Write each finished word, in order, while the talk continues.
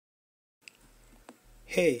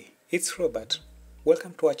Hey, it's Robert.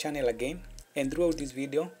 Welcome to our channel again, and throughout this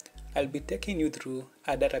video, I'll be taking you through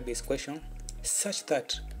a database question such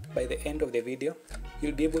that by the end of the video,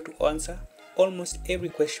 you'll be able to answer almost every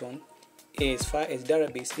question as far as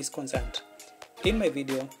database is concerned. In my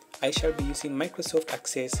video, I shall be using Microsoft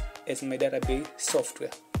Access as my database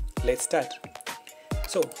software. Let's start.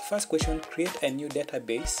 So, first question, create a new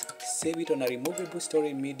database, save it on a removable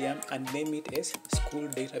storage medium and name it as school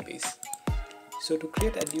database. So to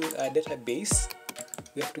create a new database,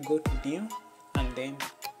 we have to go to New and then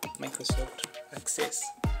Microsoft Access.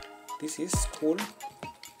 This is school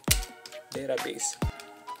database.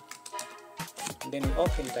 And then we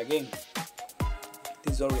open it again.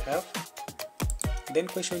 This is all we have. Then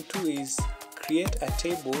question 2 is create a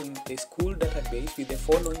table in the school database with the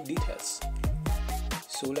following details.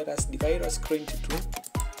 So let us divide our screen to 2.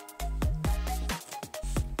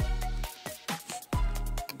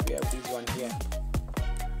 We have this one here.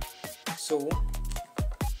 So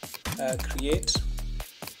create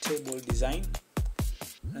table design,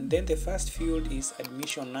 and then the first field is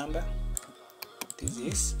admission number. This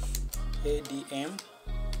is ADM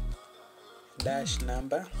dash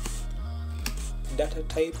number. Data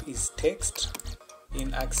type is text.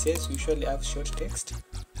 In Access we usually have short text,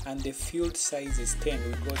 and the field size is 10.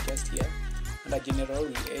 We go just here, and in general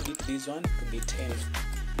we edit this one to be 10.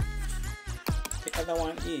 The other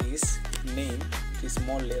one is name. It is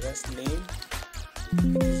small letters name.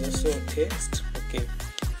 It is also text. Okay,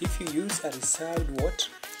 if you use a reserved what,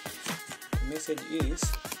 the message is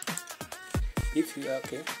if you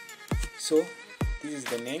okay. So this is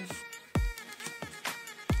the name.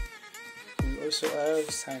 We also have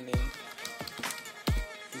surname.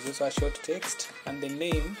 This is also a short text, and the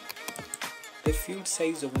name, the field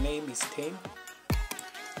size of name is 10.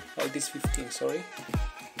 Oh, this 15. Sorry.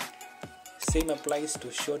 Same applies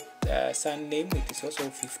to short surname. It is also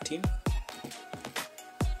 15.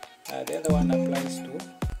 The other one applies to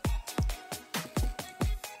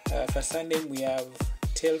for surname we have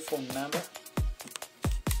telephone number,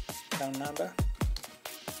 account number.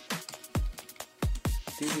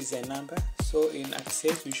 This is a number. So in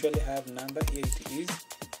Access we usually have number. Here it is,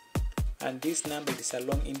 and this number is a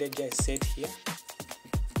long integer set here.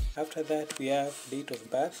 After that we have date of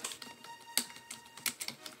birth,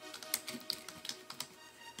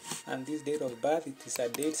 and this date of birth, it is a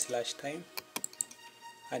date/time,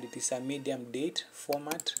 and it is a medium date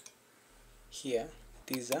format. Here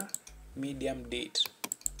it is a medium date.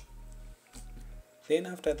 Then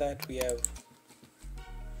after that we have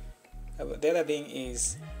the other thing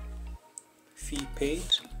is fee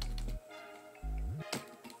paid.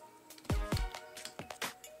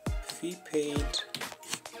 Fee paid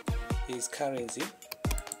is currency,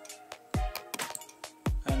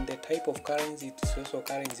 and the type of currency, it is also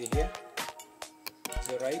currency here. Is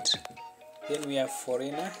that right? Then we have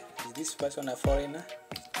foreigner. Is this person a foreigner?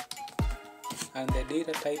 And the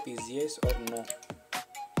data type is yes or no,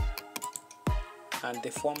 and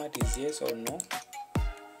the format is yes or no,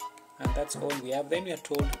 and that's all we have. Then we are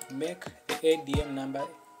told make the ADM number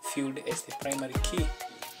field as the primary key.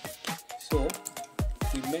 So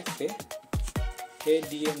we make the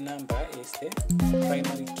ADM number as the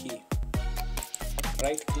primary key.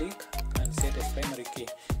 Right click and set as primary key.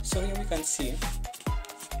 So here we can see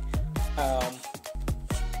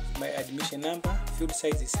my admission number, field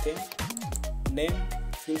size is 10, name,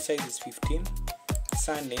 field size is 15,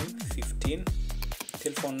 surname 15,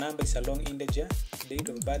 telephone number is a long integer, date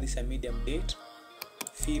of birth is a medium date,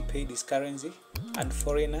 fee paid is currency, and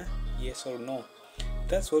foreigner yes or no.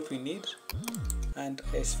 That's what we need. And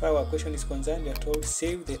as far as our question is concerned, we are told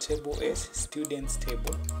save the table as students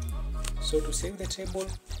table. So to save the table,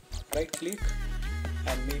 right click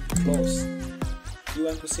and make close. You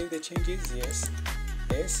want to save the changes? Yes.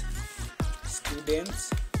 Yes.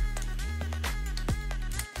 Students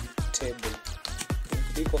table.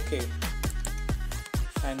 Click OK.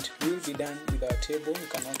 And we will be done with our table. You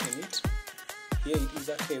can open it. Here it is.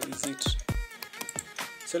 Okay, is it?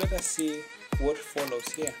 So let us see what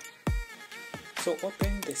follows here. So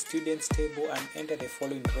open the students table and enter the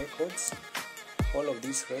following records. All of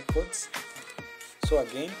these records. So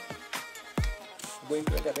again, I'm going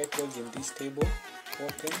to enter records in this table.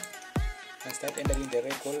 Open and start entering the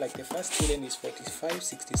record. Like the first student is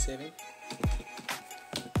 4567,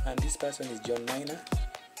 and this person is John Minor.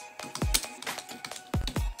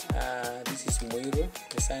 This is Muiru,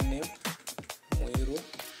 the surname Muiru.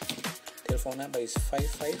 Telephone number is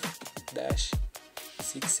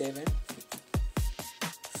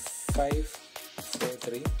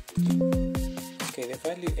 55-67-543. Okay, the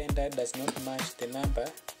value entered does not match the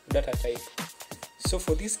number data type. So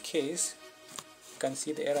for this case, can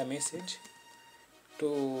see the error message.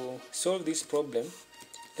 To solve this problem,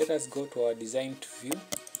 let us go to our design view.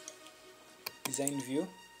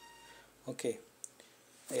 Okay,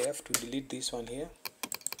 I have to delete this one here.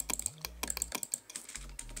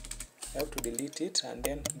 I have to delete it and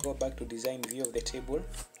then go back to design view of the table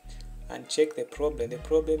and check the problem. The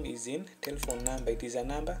problem is in telephone number. It is a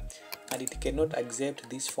number and it cannot accept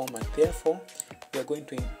this format. Therefore, we are going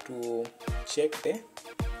to check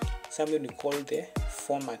something we call the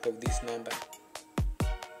format of this number.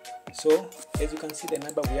 So as you can see, the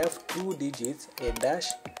number, we have 2 digits, a dash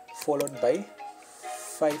followed by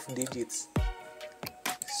 5 digits.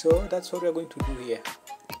 So that's what we are going to do here.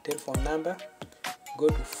 Telephone number, go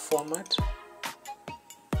to format.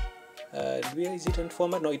 Where is it in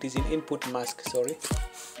format? No, it is in input mask. Sorry,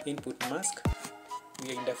 input mask.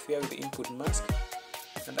 We interfere with the input mask.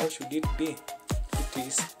 And how should it be? It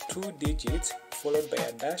is 2 digits followed by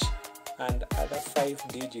a dash and other 5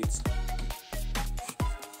 digits.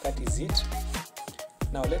 That is it.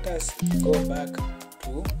 Now let us go back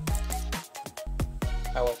to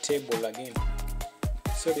our table again.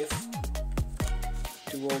 So it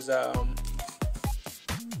was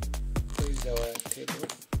where is our table?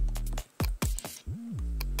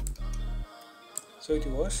 So it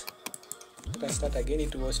was, let us start again.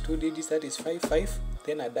 It was 2 digits, that is 5, 5,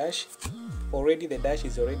 then a dash. Already the dash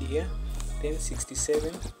is already here. Then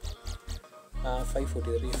 67,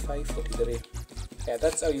 543, 543. Yeah,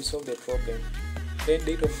 that's how you solve the problem. Then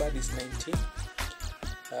date of birth is 19,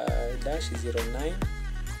 dash is 09,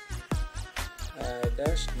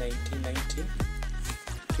 dash 1990.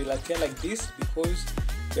 It will appear like this because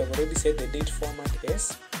we have already set the date format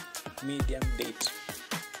as medium date.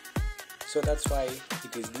 So that's why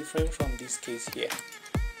it is different from this case here.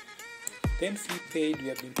 Then fee paid, we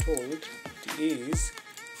have been told it is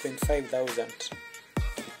 25,000.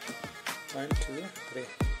 1, 2, 3.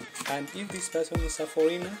 And if this person is a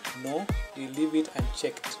foreigner, no, you leave it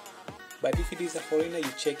unchecked. But if it is a foreigner,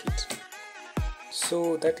 you check it.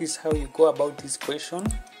 So that is how you go about this question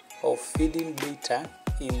of feeding data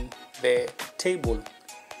in the table.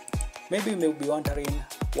 Maybe you may be wondering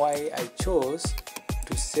why I chose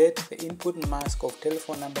to set the input mask of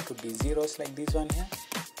telephone number to be zeros like this one here,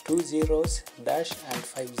 2 zeros, dash and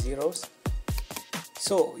 5 zeros.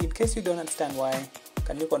 So in case you don't understand why,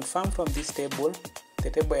 can you confirm from this table, the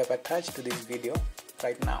table I have attached to this video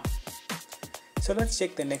right now. So let's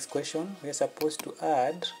check the next question. We are supposed to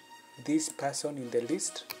add this person in the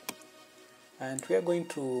list, and we are going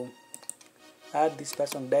to add this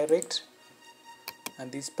person direct,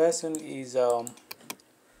 and this person is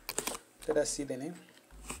let us see the name.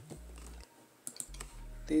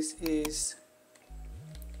 This is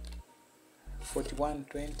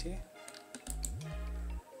 4120.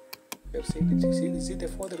 You see the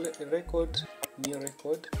fourth record, new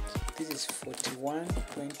record. This is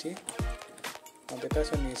 4120, and the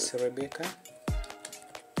person is Rebecca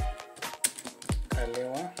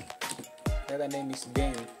Kalewa. The other name is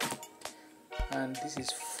Ben, and this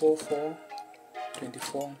is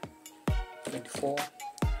 442424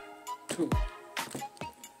 2.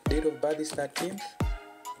 Date of birth is 13th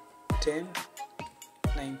 10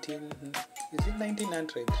 19. Is it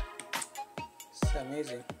 1900? It's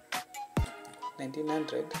amazing.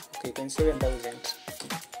 1900. Okay, 27,000.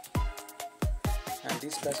 And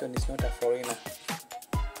this person is not a foreigner.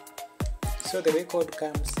 So the record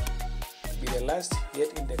comes to be the last,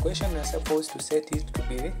 yet in the question we are supposed to set it to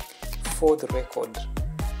be the 4th record.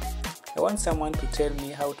 I want someone to tell me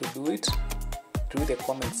how to do it through the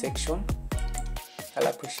comment section. I'll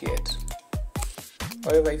appreciate.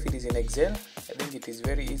 However, if it is in Excel, I think it is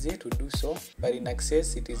very easy to do so, but in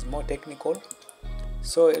Access it is more technical.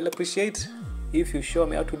 So I'll appreciate if you show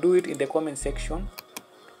me how to do it in the comment section,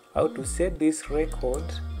 how to set this record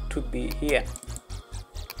to be here.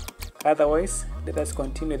 Otherwise, let us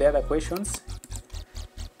continue the other questions.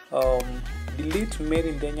 Delete male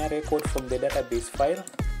in danger record from the database file.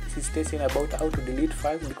 This is testing about how to delete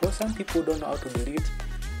files, because some people don't know how to delete.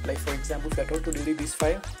 Like for example, if you are told to delete this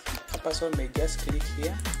file, a person may just click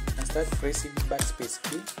here and start pressing backspace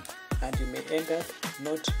key, and you may end up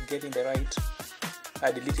not getting the right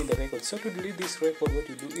deleting the record. So to delete this record, what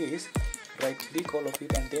you do is right click all of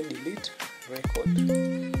it and then delete record.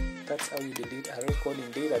 That's how you delete a record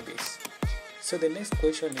in database. So the next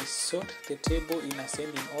question is sort the table in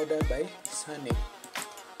ascending order by surname.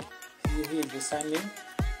 Here is the surname.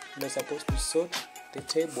 You're supposed to sort the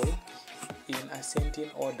table in ascending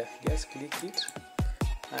order. Just click it,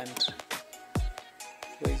 and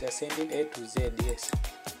here is ascending A to Z. Yes,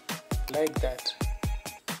 like that,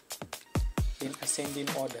 in ascending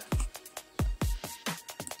order.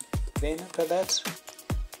 Then after that,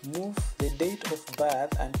 move the date of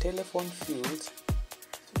birth and telephone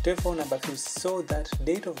number fields, so that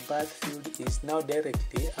date of birth field is now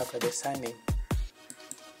directly after the surname.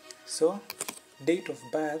 So date of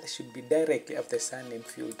birth should be directly after the surname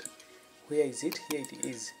field. Where is it? Here it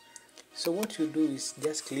is. So what you do is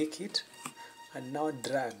just click it and now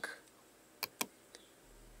drag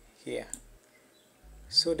here.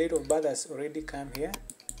 So date of birth has already come here,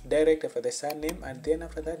 direct after the surname, and then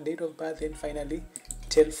after that date of birth, then finally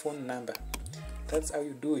telephone number. That's how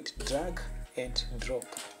you do it, drag and drop.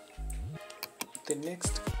 The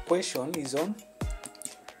next question is on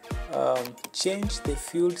change the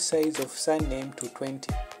field size of surname to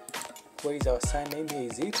 20. Where is our surname? Here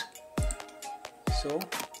is it. So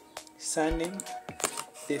surname,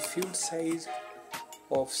 the field size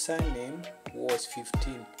of surname was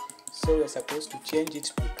 15, so we're supposed to change it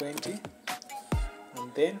to 20,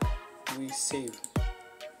 and then we save.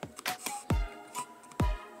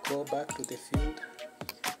 Go back to the field.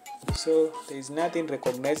 So there is nothing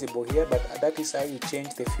recognizable here, but that is how you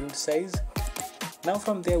change the field size. Now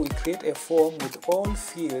from there we create a form with all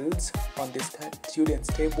fields on the students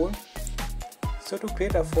table. So to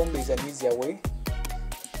create a form, there is an easier way.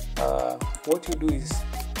 What you do is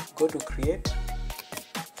go to create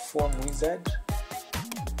form wizard,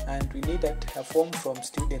 and we need a form from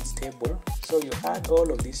students table. So you add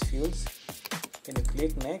all of these fields, then you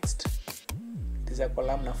click next. It is a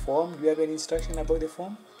columnar form. Do you have any instruction about the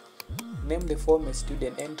form? Name the form as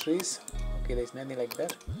student entries. Okay, there's nothing like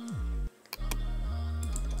that.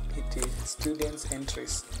 It is students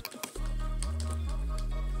entries.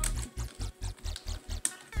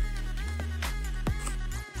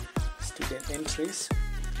 Student entries.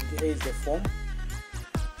 Here is the form.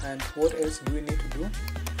 And what else do we need to do?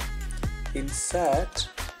 Insert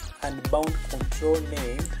and bound control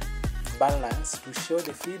named balance to show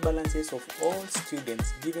the fee balances of all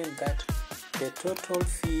students, given that the total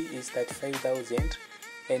fee is 35,000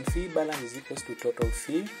 and fee balance is equals to total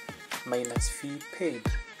fee minus fee paid.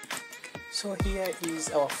 So here is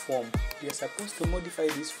our form. We are supposed to modify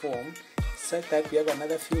this form such that we have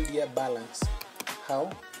another field here, balance.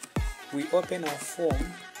 How? We open our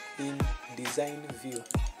form in design view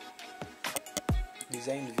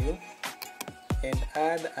and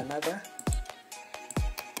add another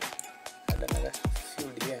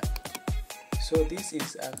field here. So this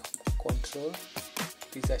is a control,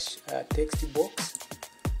 this is a text box.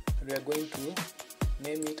 We are going to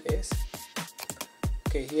name it as,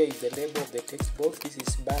 okay, here is the label of the text box. This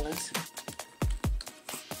is balance.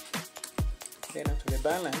 Then after the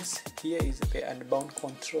balance, here is the unbound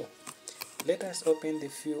control. Let us open the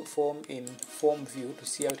form in form view to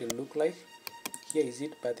see how it will look like. Here is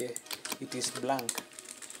it, but it is blank.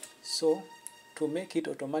 So to make it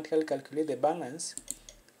automatically calculate the balance,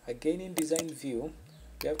 again in design view,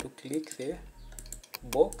 you have to click the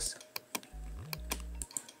box,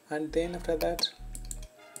 and then after that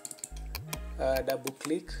double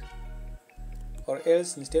click, or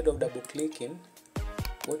else instead of double clicking,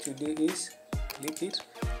 what you do is click it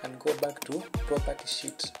and go back to property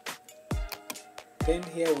sheet. Then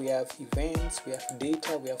here we have events, we have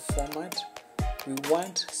data, we have format. We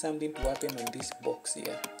want something to happen on this box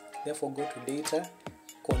here. Therefore go to data,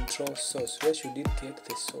 control source. Where should it get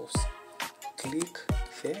the source? Click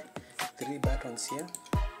the three buttons here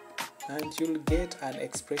and you'll get an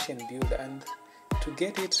expression build, and to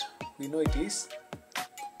get it, we know it is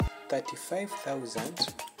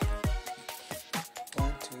 35,000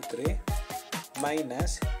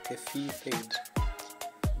 minus the fee paid.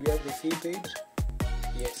 Do you have the fee paid?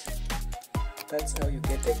 Yes. That's how you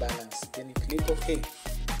get the balance. Then you click OK.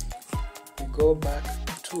 We go back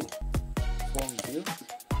to form view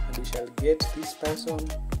and we shall get this person,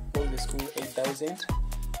 all the school 8,000,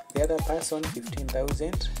 the other person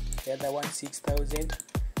 15,000, the other one 6,000,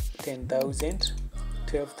 10,000,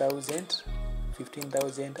 12,000,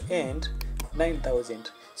 15,000 and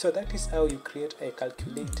 9,000. So that is how you create a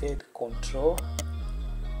calculated control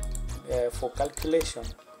for calculation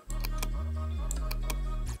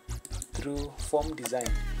through form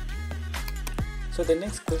design. So the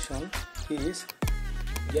next question is,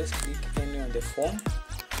 just click any on the form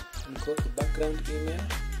and go to background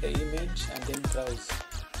image and then browse.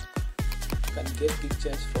 You can get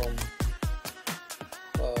pictures from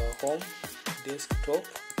home, desktop.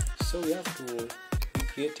 So we have to be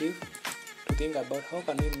creative to think about how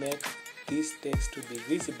can we make this text to be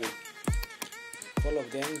visible. All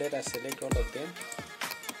of them, let us select all of them.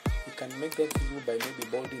 You can make them visible by maybe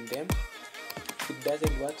bolding them. If it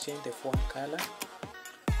doesn't work, change the font color.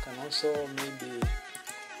 You can also maybe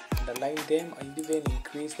underline them or even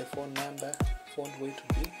increase the font number, font weight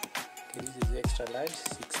to be Okay, this is extra large,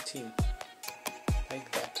 16,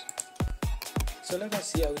 like that. So let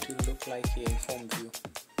us see how it will look like here in form view.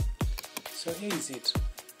 So here is it.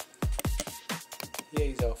 Here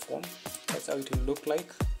is our form. That's how it will look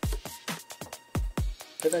like.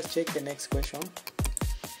 Let us check the next question.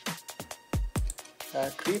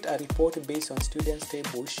 Create a report based on students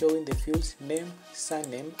table showing the fields name,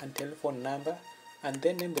 surname and telephone number, and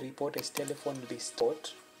then name the report as telephone list.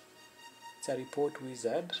 It's a report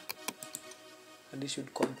wizard, and it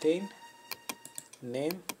should contain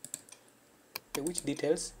name, which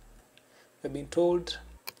details we've been told,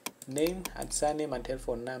 name and surname and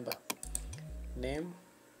telephone number. Name,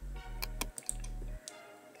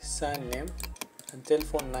 surname and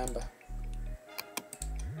telephone number.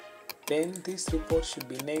 Then this report should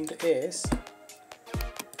be named as,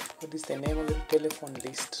 what is the name of the telephone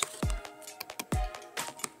list?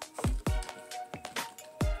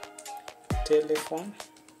 Telephone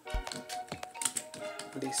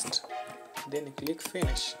list. Then you click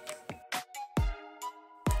finish.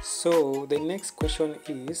 So the next question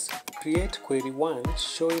is create query 1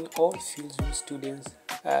 showing all fields whose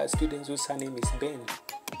students whose surname is Ben.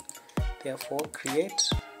 Therefore create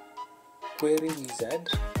query wizard,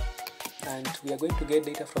 and we are going to get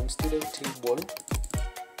data from student table,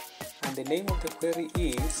 and the name of the query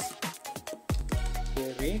is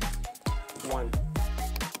query 1,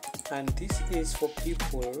 and this is for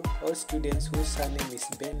people or students whose surname is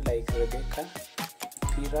Ben, like Rebecca,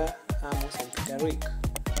 Pira, Amos and Peter Rick.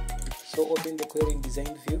 So open the query in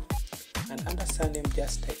design view, and under surname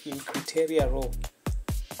just type in criteria row.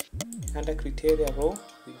 Under criteria row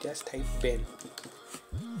we just type Ben.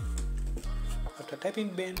 After typing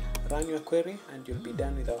Ben, run your query and you'll be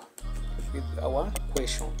done with our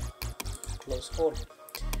question. Close all.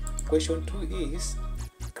 Question 2 is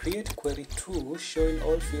create query 2 showing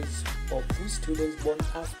all fields of those students born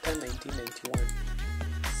after 1991.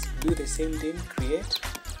 Do the same thing, create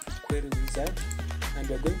query wizard, and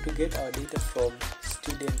we're going to get our data from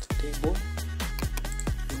student table.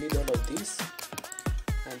 We need all of this,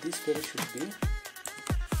 and this query should be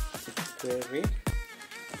query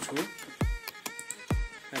 2,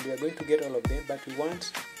 and we are going to get all of them, but we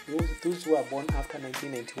want those who are born after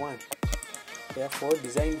 1991. Therefore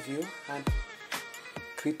design view and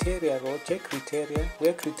criteria row, check criteria,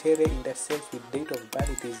 where criteria intersects with date of birth,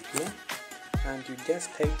 it is here, and you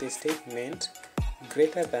just type the statement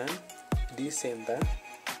greater than December,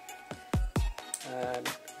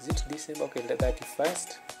 is it December? Okay, the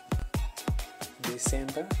 31st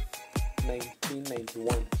December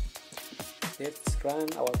 1991. Let's run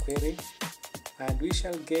our query, and we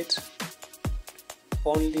shall get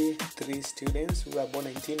only 3 students who are born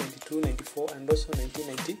 1992, 94 and also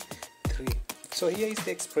 1993. So here is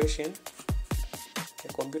the expression.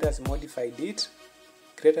 The computer has modified it,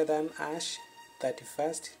 greater than hash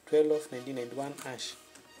 31st 12 of 1991 hash,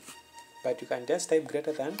 but you can just type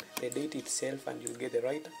greater than the date itself and you'll get the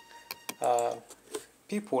right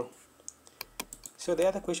people. So the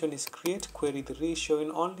other question is create query 3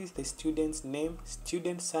 showing only the student's name,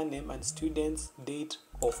 student's surname and student's date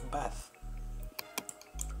of birth.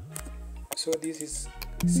 So this is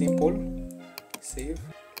simple. Save.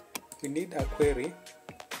 We need a query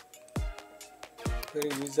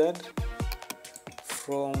wizard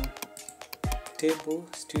from table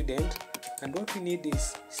student, and what we need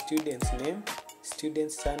is student's name,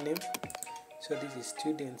 student's surname. So this is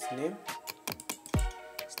student's name,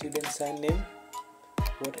 student's surname,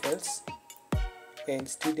 what else, and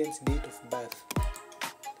student's date of birth,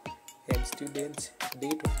 and student's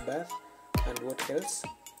date of birth, and what else.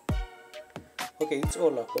 Okay, it's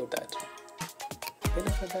all about that. Then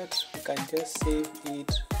after that we can just save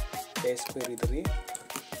it as query 3.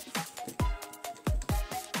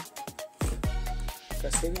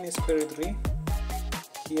 After saving as query 3,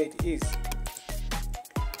 here it is.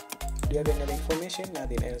 Do you have any other information?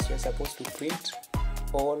 Nothing else. We are supposed to print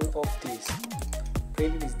all of this.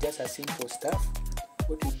 Printing is just a simple stuff.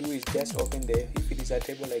 What you do is just open if it is a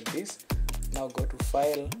table like this, now go to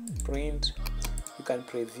file, print. You can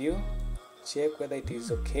preview, check whether it is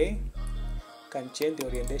okay. You can change the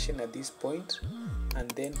orientation at this point and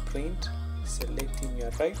then print, selecting your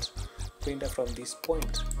right printer from this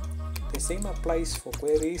point. The same applies for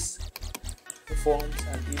queries, forms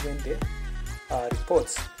and even the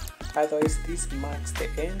reports. Otherwise, this marks the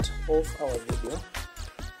end of our video,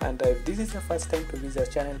 and if this is the first time to visit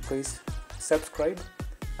our channel, please subscribe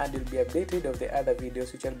and you'll be updated of the other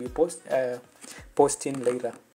videos which I'll be posting later.